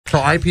So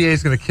IPA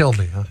is going to kill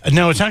me, huh?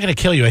 No, it's not going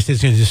to kill you. I said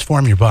it's going to just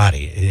form your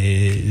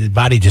body.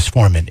 Body just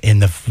form it in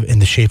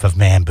the shape of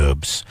man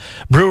boobs.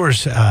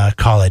 Brewers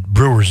call it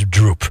Brewers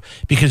Droop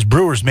because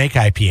brewers make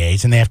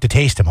IPAs and they have to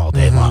taste them all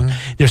day long.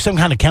 There's some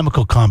kind of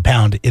chemical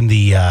compound in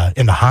the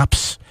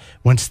hops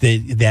once they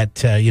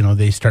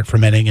start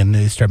fermenting and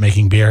they start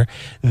making beer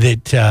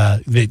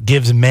that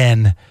gives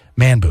men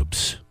man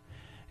boobs.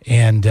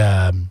 And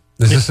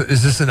Is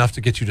this enough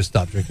to get you to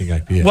stop drinking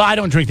IPA? Well, I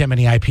don't drink that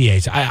many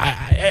IPAs.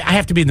 I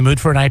have to be in the mood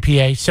for an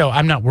IPA, so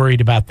I'm not worried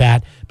about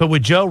that. But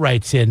what Joe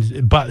writes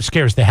in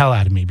scares the hell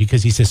out of me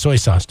because he says soy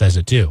sauce does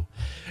it too.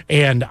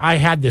 And I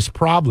had this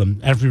problem,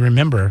 if you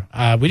remember,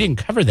 we didn't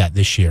cover that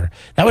this year.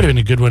 That would have been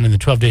a good one in the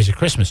 12 Days of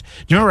Christmas. Do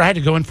you remember I had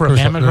to go in for a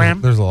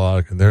mammogram? There's a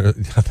lot of there.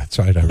 That's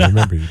right, I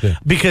remember you did.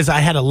 Because I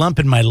had a lump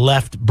in my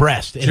left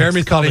breast. And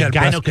Jeremy thought he had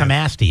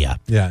gynecomastia.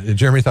 Yeah,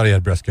 Jeremy thought he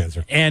had breast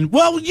cancer. And,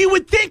 well, you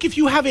would think if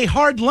you have a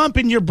hard lump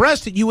in your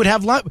breast that you would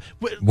have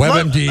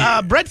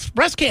WebMD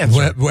breast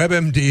cancer.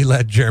 WebMD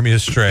led Jeremy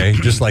astray,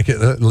 just like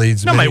it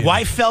leads me. No, my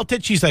wife felt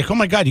it. She's like, oh,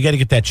 my God, you got to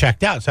get that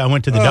checked out. So I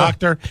went to the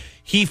doctor.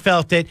 He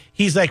felt it.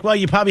 He's like, well,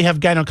 you probably have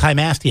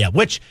gynecomastia,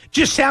 which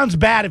just sounds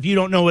bad if you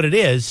don't know what it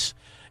is.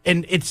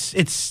 And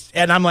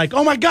and I'm like,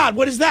 oh my God,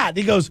 what is that?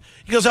 He goes,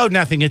 oh,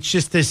 nothing. It's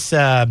just this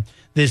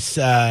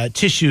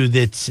tissue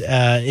that's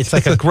it's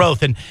like a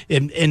growth, and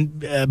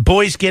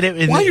boys get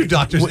it. Why are you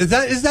doctors?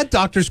 Is that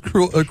doctor's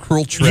cruel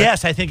trick?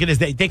 Yes, I think it is.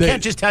 They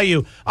can't just tell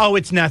you, oh,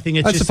 it's nothing.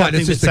 It's just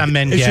something that some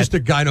men get. It's just a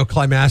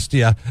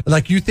gynecomastia.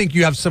 Like you think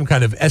you have some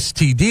kind of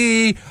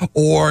STD,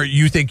 or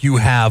you think you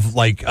have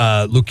like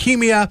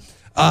leukemia.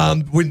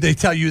 When they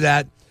tell you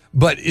that,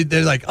 but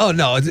they're like, oh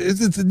no,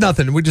 it's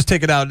nothing. We just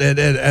take it out, and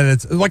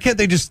it's. Why can't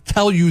they just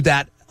tell you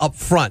that up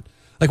front?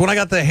 Like when I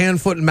got the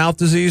hand, foot, and mouth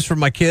disease from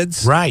my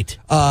kids, right?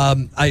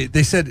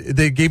 They said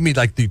they gave me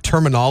like the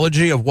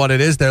terminology of what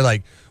it is. They're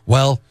like,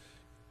 well,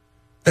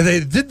 and they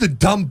did the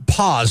dumb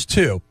pause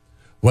too.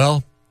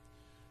 Well,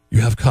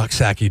 you have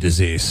Coxsackie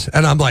disease,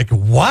 and I'm like,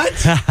 what?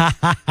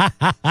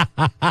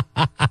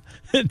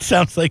 It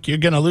sounds like you're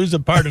going to lose a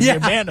part of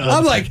your manhood.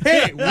 I'm like,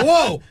 hey,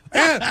 whoa,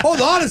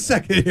 hold on a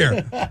second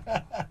here.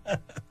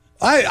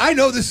 I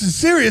know this is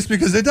serious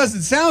because it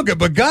doesn't sound good,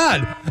 but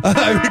God,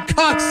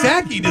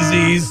 Coxsackie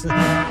disease. And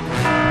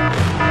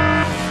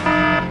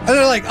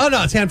they're like, oh,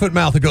 no, it's hand, foot,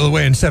 mouth. It goes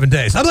away in 7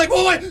 days. I'm like,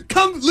 well, wait,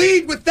 come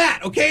lead with that,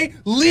 okay?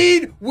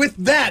 Lead with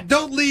that.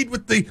 Don't lead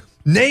with the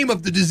name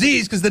of the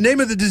disease because the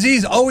name of the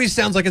disease always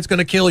sounds like it's going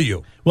to kill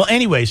you. Well,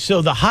 anyway,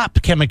 so the hop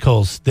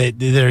chemicals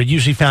that are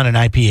usually found in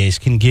IPAs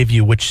can give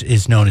you, which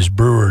is known as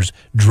Brewers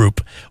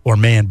Droop or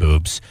man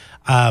boobs.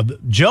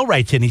 Joe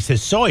writes in, he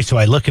says soy, so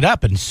I look it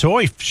up, and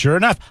soy, sure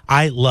enough,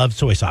 I love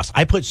soy sauce.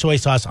 I put soy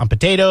sauce on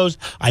potatoes.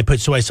 I put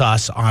soy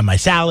sauce on my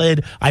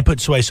salad. I put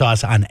soy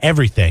sauce on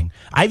everything.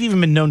 I've even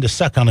been known to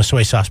suck on a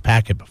soy sauce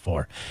packet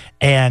before.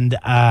 And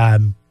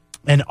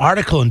an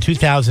article in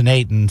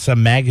 2008 in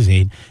some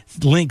magazine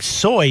links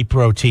soy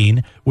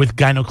protein with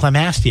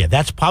gynecomastia.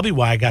 That's probably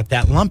why I got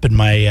that lump in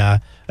my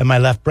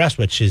left breast,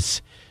 which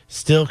is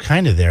still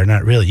kind of there,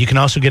 not really. You can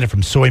also get it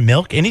from soy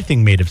milk,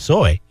 anything made of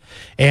soy.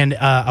 And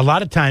a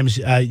lot of times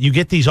you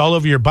get these all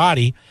over your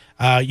body.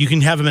 You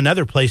can have them in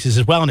other places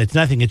as well, and it's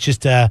nothing. It's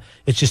just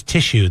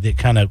tissue that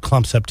kind of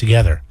clumps up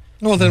together.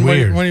 Well, then what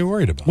are you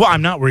worried about? Well,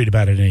 I'm not worried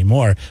about it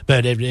anymore.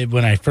 But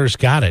when I first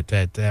got it,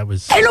 that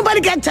was... Ain't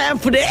nobody got time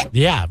for that.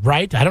 Yeah,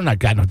 right? I don't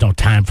got no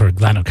time for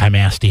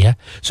gynecomastia.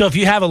 So if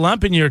you have a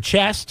lump in your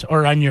chest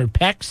or on your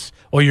pecs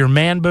or your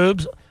man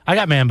boobs... I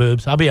got man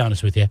boobs. I'll be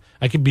honest with you.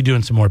 I could be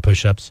doing some more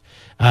push-ups.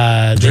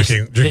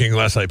 Drinking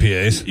less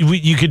IPAs.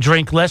 You could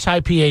drink less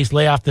IPAs,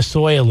 lay off the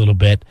soy a little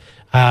bit.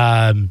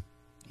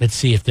 Let's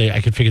see if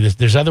I could figure this.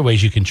 There's other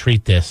ways you can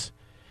treat this.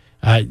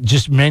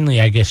 Just mainly,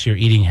 I guess, your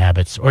eating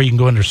habits, or you can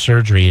go under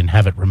surgery and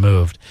have it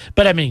removed.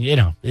 But I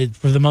mean,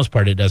 for the most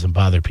part, it doesn't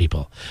bother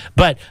people.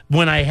 But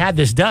when I had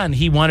this done,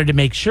 he wanted to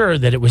make sure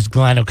that it was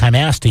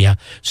gynecomastia.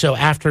 So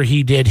after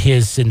he did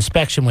his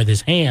inspection with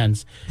his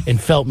hands and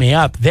felt me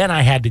up, then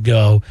I had to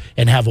go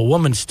and have a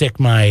woman stick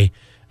my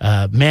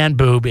man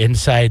boob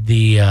inside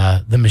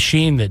the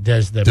machine that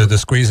does the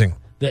squeezing.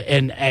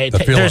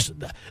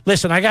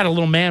 Listen, I got a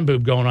little man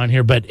boob going on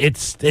here, but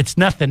it's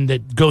nothing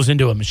that goes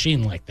into a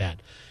machine like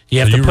that. You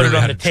have to put it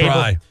on the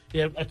table.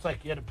 Yeah, it's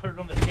like you had to put it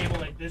on the table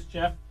like this,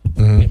 Jeff.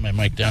 Get my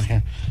mic down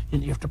here.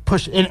 And you have to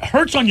push it. And it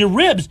hurts on your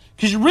ribs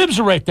because your ribs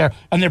are right there.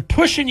 And they're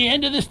pushing you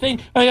into this thing.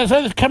 And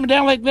it's coming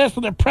down like this,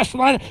 and they're pressing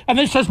on it. And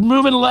then it starts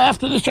moving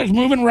left, and then it starts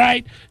moving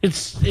right.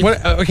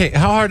 Okay,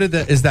 how hard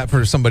is that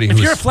for somebody if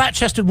you're a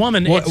flat-chested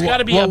woman, it's got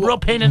to be a real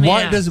pain in the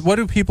ass. What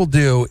do people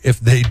do if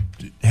they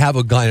have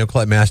a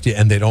gynecomastia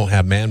and they don't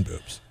have man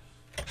boobs?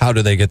 How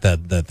do they get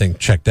that thing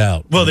checked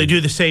out? Well, they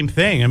do the same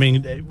thing. I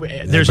mean,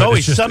 there's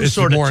always some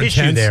sort of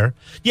tissue intense there.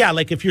 Yeah,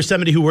 like if you're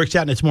somebody who works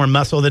out and it's more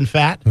muscle than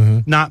fat,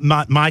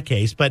 not my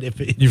case, but if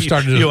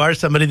you are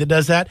somebody that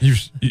does that.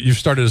 You've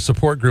started a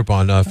support group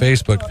on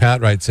Facebook.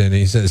 Pat writes in,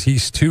 he says he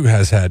too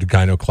has had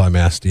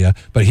gynecomastia,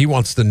 but he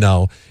wants to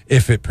know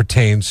if it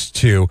pertains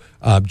to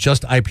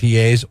just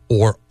IPAs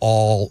or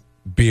all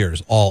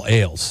beers, all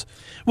ales.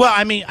 Well,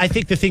 I mean, I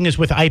think the thing is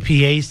with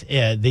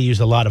IPAs, they use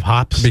a lot of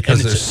hops.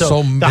 Because there's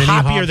so many the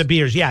hoppier hops. the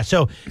beers, yeah.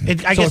 So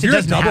I guess it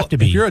doesn't have to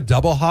be. If you're a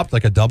double hop,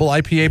 like a double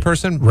IPA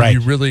person, right?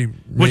 You really,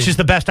 which is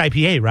the best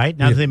IPA, right?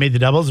 Now that they made the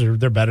doubles,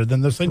 they're better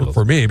than the singles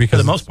for me because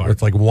for the most part.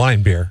 It's like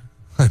wine beer.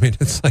 I mean,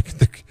 it's like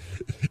the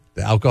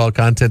alcohol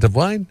content of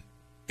wine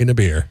in a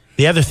beer.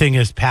 The other thing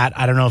is, Pat,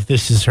 I don't know if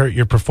this has hurt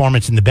your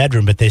performance in the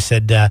bedroom, but they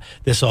said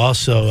this will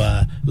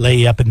also lay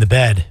you up in the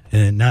bed,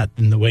 and not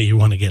in the way you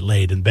want to get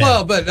laid in bed.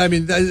 Well, but I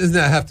mean, doesn't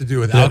that have to do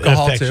with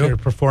alcohol it affects too? your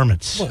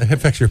perforance. Well, it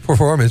affects your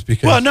performance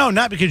because. Well, no,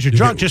 not because you're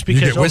drunk, just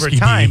because over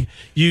time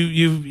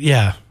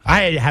yeah.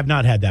 I have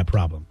not had that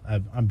problem. I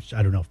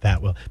don't know if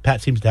Pat will.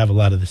 Pat seems to have a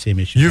lot of the same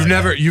issues. You've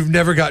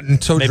never gotten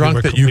so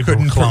drunk that you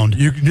couldn't.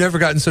 You've never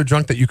gotten so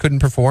drunk that you couldn't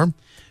perform.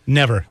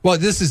 Never. Well,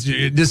 this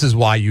is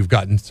why you've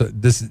gotten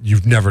this.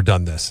 You've never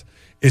done this.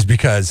 Is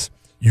because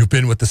you've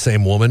been with the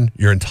same woman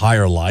your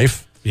entire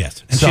life.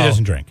 Yes, and so she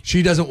doesn't drink.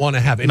 She doesn't want to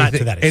have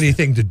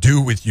anything to do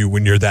with you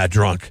when you're that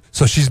drunk.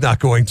 So she's not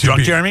going to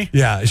drunk, Jeremy.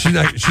 Yeah, she's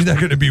not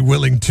going to be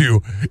willing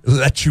to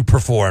let you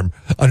perform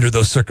under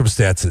those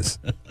circumstances.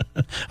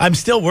 I'm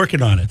still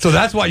working on it. So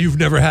that's why you've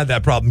never had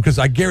that problem, because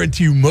I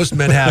guarantee you most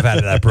men have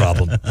had that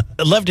problem.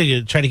 I'd love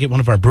to try to get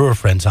one of our brewer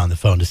friends on the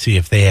phone to see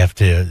if they have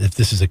to, if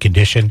this is a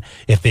condition,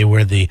 if they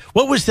wear the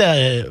what was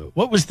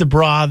the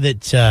bra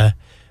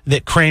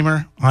that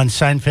Kramer on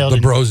Seinfeld? The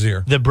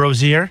brosier. The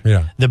brosier?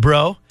 Yeah. The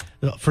bro,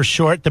 for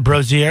short, the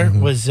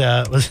brosier was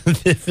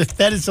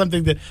that is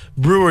something that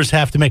brewers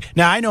have to make.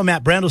 Now, I know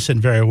Matt Brandelson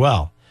very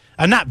well.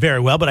 Not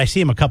very well, but I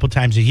see him a couple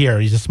times a year.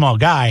 He's a small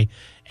guy,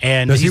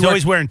 and he's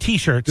always wearing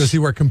T-shirts. Does he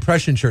wear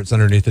compression shirts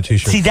underneath the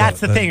T-shirt? See, that's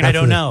the thing. I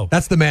don't know.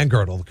 That's the man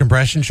girdle, the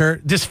compression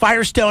shirt. Does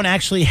Firestone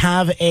actually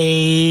have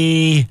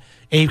a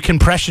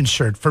compression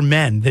shirt for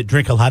men that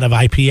drink a lot of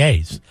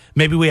IPAs?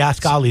 Maybe we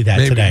ask Ollie that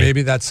today.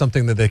 Maybe that's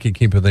something that they could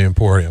keep in the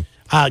Emporium.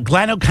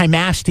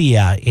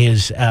 Glynokymastia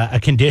is a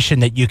condition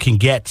that you can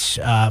get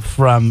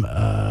from,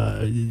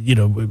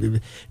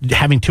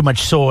 having too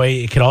much soy.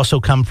 It could also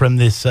come from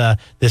this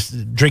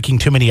drinking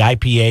too many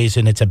IPAs,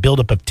 and it's a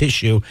buildup of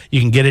tissue. You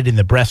can get it in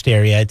the breast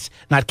area. It's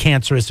not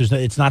cancerous.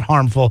 It's not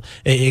harmful.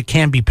 It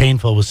can be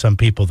painful with some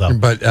people, though.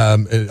 But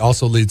it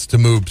also leads to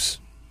moobs.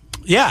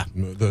 Yeah.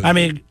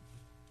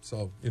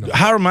 So,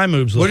 how are my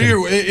moves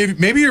looking?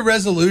 Maybe your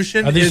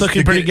resolution are these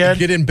looking pretty good?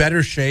 Get in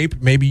better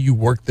shape. Maybe you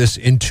work this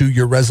into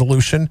your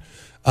resolution.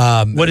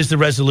 What is the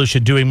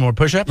resolution? Doing more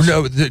push-ups?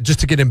 No,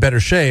 just to get in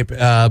better shape.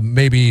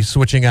 Maybe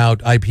switching out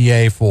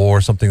IPA for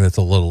something that's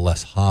a little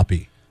less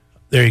hoppy.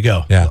 There you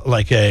go. Yeah,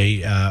 like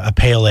a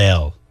pale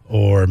ale,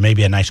 or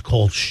maybe a nice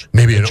Kolsch.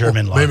 Maybe a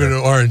German lager. Maybe an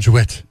orange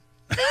wit.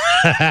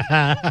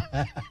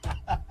 That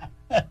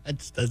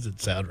doesn't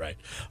sound right.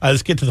 All right,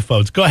 let's get to the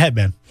phones. Go ahead,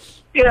 man.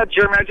 Yeah,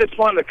 Jeremy, I just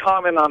wanted to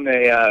comment on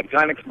the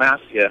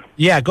gynecomastia.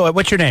 Yeah, go ahead.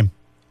 What's your name?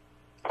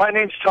 My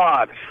name's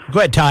Todd. Go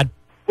ahead, Todd.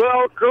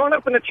 Well, growing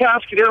up in the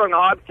Tascadero, an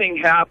odd thing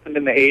happened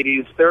in the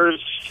 80s.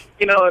 There's,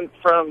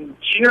 from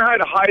junior high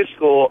to high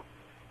school,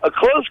 a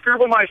close group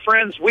of my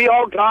friends, we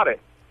all got it.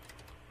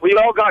 We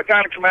all got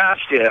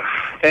gynecomastia,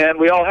 and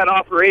we all had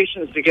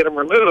operations to get them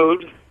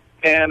removed,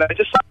 and I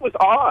just thought it was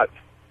odd.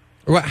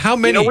 Well, how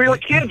many? We were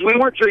kids. We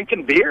weren't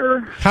drinking beer.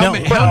 How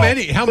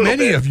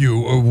many of you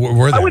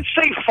were there? I would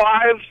say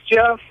 5,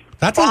 Jeff.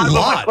 That's a lot. Of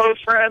my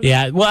close friends.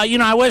 Yeah, well,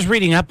 I was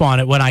reading up on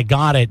it when I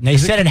got it, and they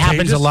said it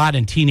happens a lot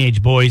in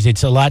teenage boys.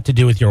 It's a lot to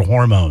do with your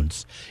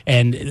hormones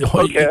and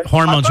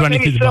hormones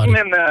running through the body.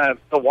 Something in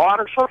the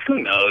water. Fuck,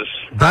 who knows?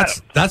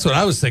 That's what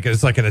I was thinking.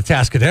 It's like an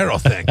Atascadero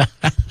thing.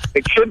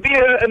 It could be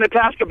an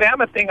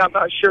Atascabama thing. I'm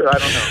not sure. I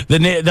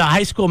don't know. The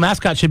high school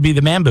mascot should be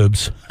the man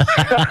boobs.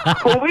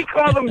 Well, we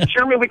call them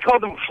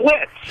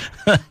flits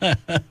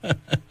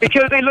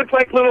because they look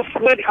like little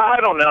flit. I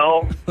don't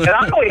know. And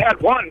I only had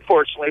one,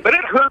 fortunately, but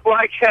it hurt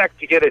like heck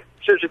to get it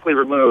surgically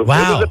removed. Wow.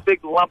 It was a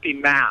big lumpy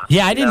mass.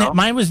 Yeah, I didn't.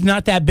 Mine was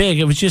not that big.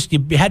 It was just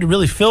you had to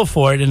really feel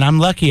for it, and I'm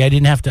lucky I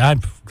didn't have to. I'm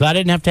glad I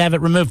didn't have to have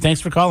it removed. Thanks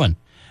for calling.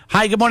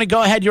 Hi, good morning.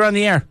 Go ahead. You're on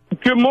the air.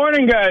 Good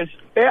morning, guys.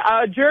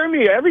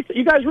 Jeremy,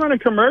 you guys run a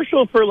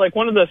commercial for like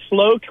one of the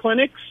slow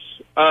clinics.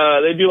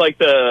 They do like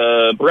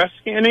the breast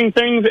scanning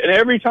things, and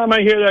every time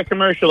I hear that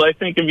commercial, I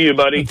think of you,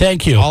 buddy.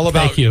 Thank you. All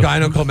about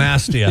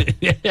gynecomastia.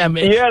 Yeah,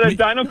 the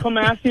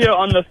gynecomastia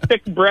on the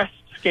thick breast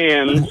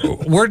scans.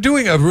 We're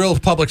doing a real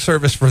public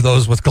service for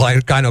those with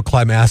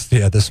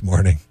gynecomastia this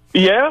morning.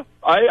 Yeah,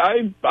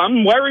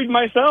 I'm worried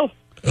myself.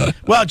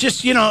 Well,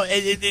 just,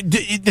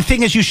 the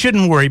thing is you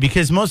shouldn't worry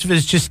because most of it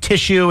is just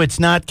tissue. It's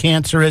not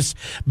cancerous,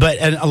 but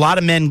a lot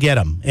of men get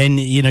them. And,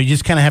 you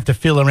just kind of have to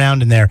feel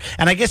around in there.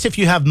 And I guess if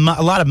you have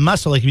a lot of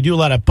muscle, like if you do a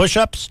lot of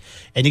push-ups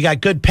and you got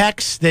good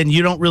pecs, then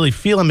you don't really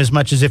feel them as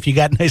much as if you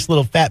got nice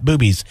little fat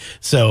boobies.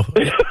 So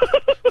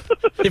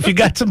if you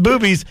got some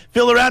boobies,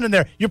 feel around in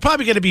there. You're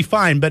probably going to be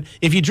fine. But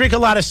if you drink a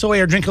lot of soy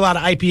or drink a lot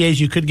of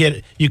IPAs, you could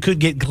get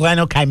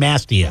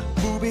gynecomastia.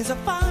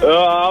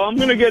 I'm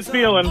going to get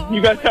feeling.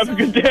 You guys have a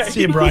good day.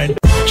 See you, Brian.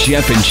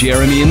 Jeff and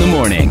Jeremy in the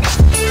morning.